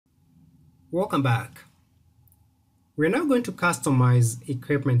Welcome back. We're now going to customize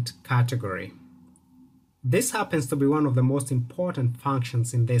equipment category. This happens to be one of the most important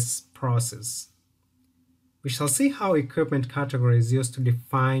functions in this process. We shall see how equipment category is used to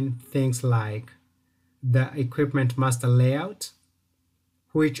define things like the equipment master layout,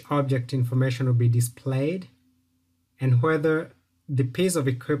 which object information will be displayed, and whether the piece of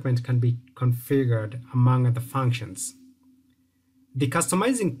equipment can be configured among other functions. The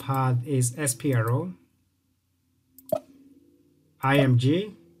customizing path is SPRO,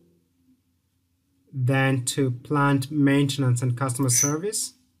 IMG, then to plant maintenance and customer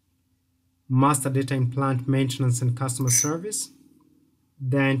service, master data in plant maintenance and customer service,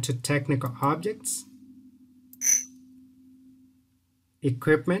 then to technical objects,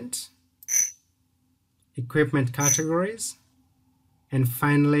 equipment categories, and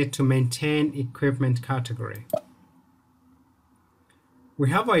finally to maintain equipment category. We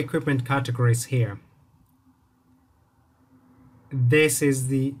have our equipment categories here. This is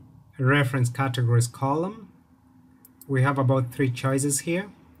the reference categories column. We have about 3 choices here.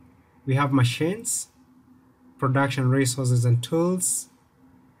 We have machines, production resources and tools,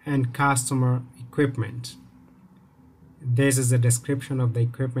 and customer equipment. This is a description of the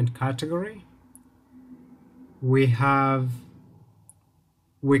equipment category. We can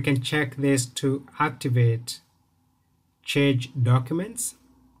check this to activate change documents,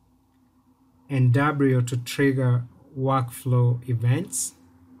 and W to trigger workflow events.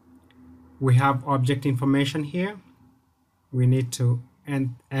 We have object information here. We need to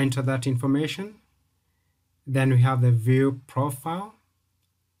enter that information. Then we have the view profile,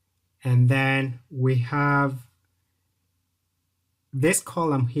 and then we have this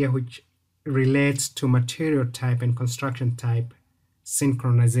column here which relates to material type and construction type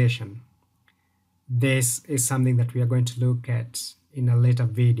synchronization. This is something that we are going to look at in a later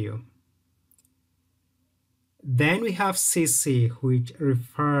video. Then we have CC, which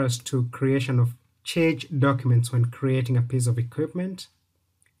refers to creation of change documents when creating a piece of equipment,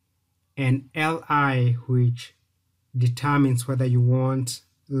 and LI, which determines whether you want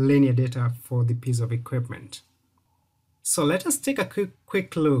linear data for the piece of equipment. So let us take a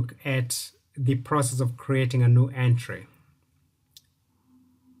quick look at the process of creating a new entry.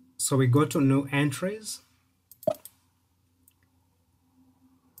 So we go to new entries,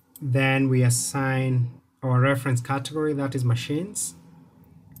 then we assign our reference category, that is machines.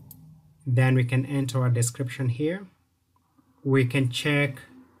 Then we can enter our description here. We can check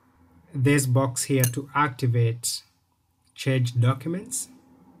this box here to activate change documents,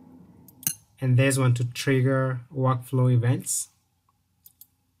 and there's one to trigger workflow events.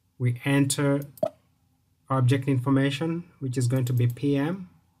 We enter object information, which is going to be PM,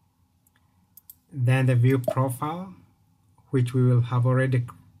 then the view profile, which we will have already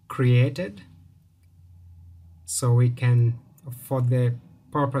created. So we can, for the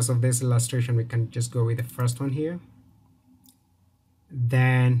purpose of this illustration, we can just go with the first one here.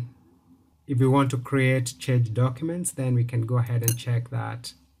 Then if we want to create change documents, then we can go ahead and check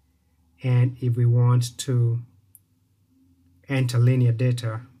that. And if we want to enter linear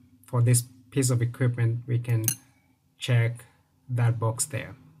data for this piece of equipment, we can check that box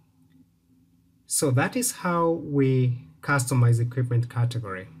there. So that is how we customize equipment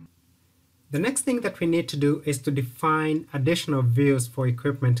category. The next thing that we need to do is to define additional views for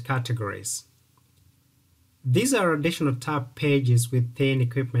equipment categories. These are additional tab pages within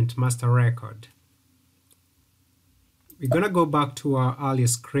equipment master record. We're going to go back to our earlier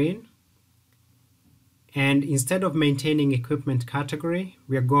screen, and instead of maintaining equipment category,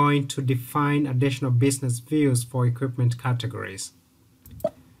 we are going to define additional business views for equipment categories.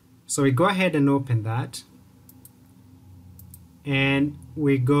 So we go ahead and open that, and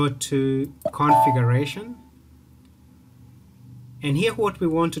we go to configuration, and here what we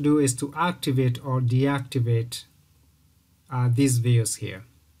want to do is to activate or deactivate these views here.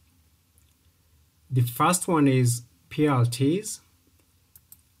 The first one is PLTs.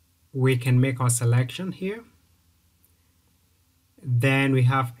 We can make our selection here. Then we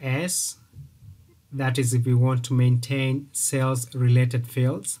have S, that is if we want to maintain sales related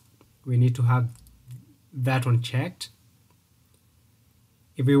fields. We need to have that one checked.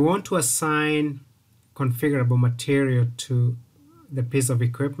 If we want to assign configurable material to the piece of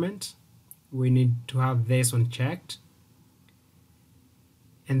equipment, we need to have this one checked.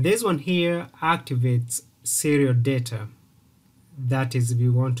 And this one here activates serial data. That is if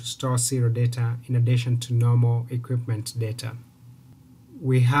you want to store serial data in addition to normal equipment data.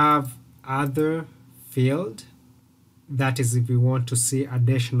 We have other field. That is if we want to see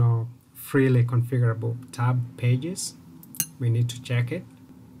additional freely configurable tab pages. We need to check it.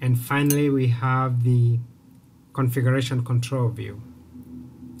 And finally, we have the configuration control view.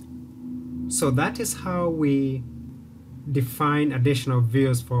 So that is how we define additional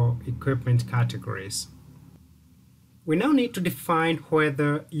views for equipment categories. We now need to define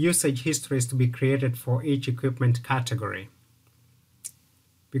whether usage history is to be created for each equipment category.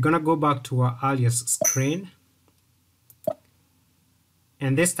 We're going to go back to our alias screen.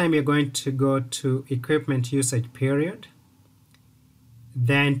 And this time you're going to go to equipment usage period,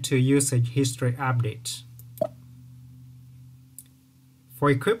 then to usage history update. For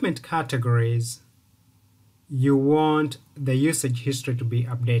equipment categories, you want the usage history to be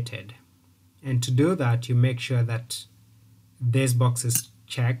updated. And to do that, you make sure that this box is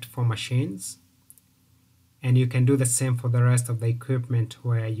checked for machines. And you can do the same for the rest of the equipment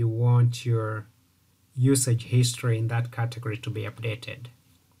where you want your usage history in that category to be updated.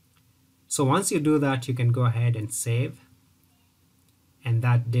 So once you do that, you can go ahead and save, and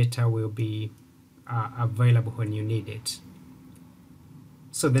that data will be available when you need it.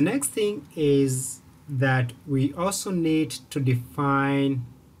 So the next thing is that we also need to define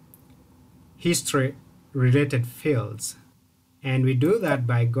history related fields, and we do that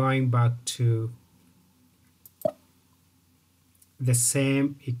by going back to the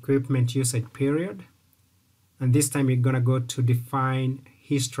same equipment usage period, and this time you're going to go to define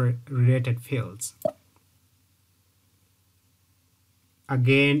history related fields.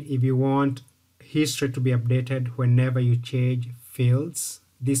 Again, if you want history to be updated whenever you change fields,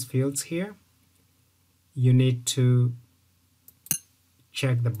 these fields here, you need to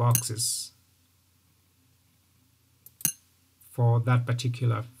check the boxes for that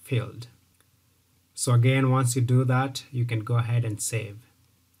particular field. So again, once you do that, you can go ahead and save.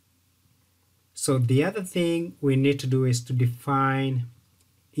 So the other thing we need to do is to define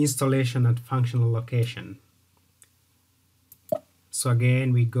installation at functional location. So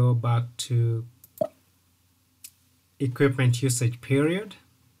again, we go back to equipment usage period,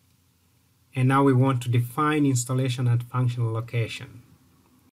 and now we want to define installation at functional location.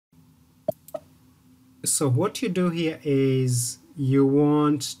 So what you do here is you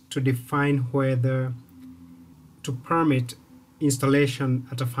want to define whether to permit installation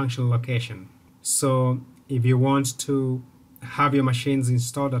at a functional location. So if you want to have your machines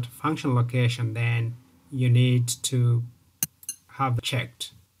installed at a functional location, then you need to have it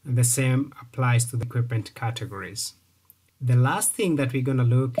checked. And the same applies to the equipment categories. The last thing that we're going to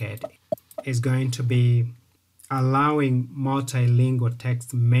look at is going to be allowing multilingual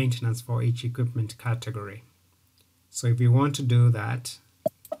text maintenance for each equipment category. So if you want to do that,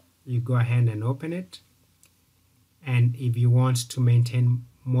 you go ahead and open it. And if you want to maintain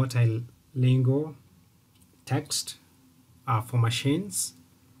multilingual text for machines,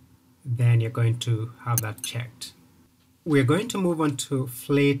 then you're going to have that checked. We're going to move on to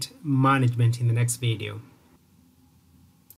fleet management in the next video.